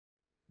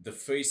The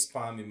face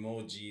palm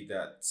emoji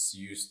that's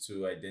used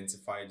to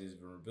identify this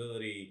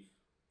vulnerability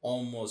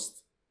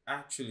almost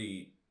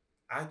actually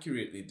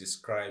accurately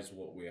describes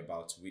what we're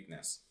about to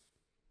witness.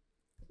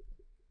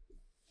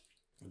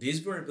 This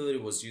vulnerability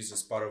was used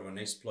as part of an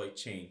exploit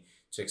chain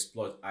to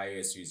exploit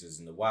iOS users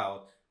in the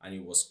wild, and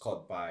it was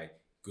caught by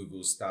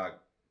Google's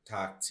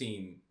tag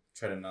team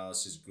threat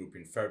analysis group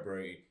in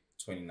February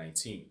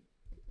 2019.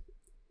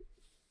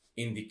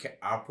 In the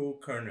Apple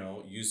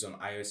kernel used on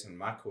iOS and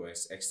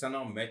macOS,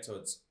 external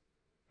methods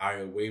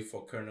are a way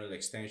for kernel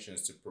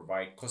extensions to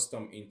provide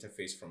custom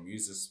interface from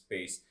user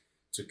space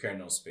to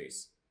kernel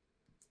space.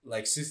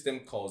 Like system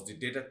calls, the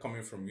data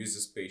coming from user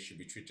space should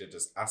be treated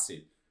as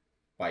ACID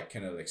by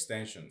kernel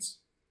extensions.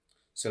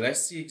 So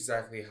let's see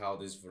exactly how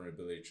this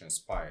vulnerability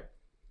transpired.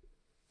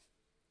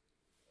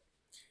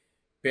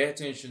 Pay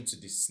attention to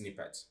this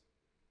snippet.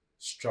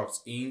 Struct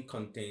in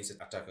contains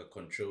attacker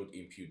controlled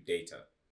input data.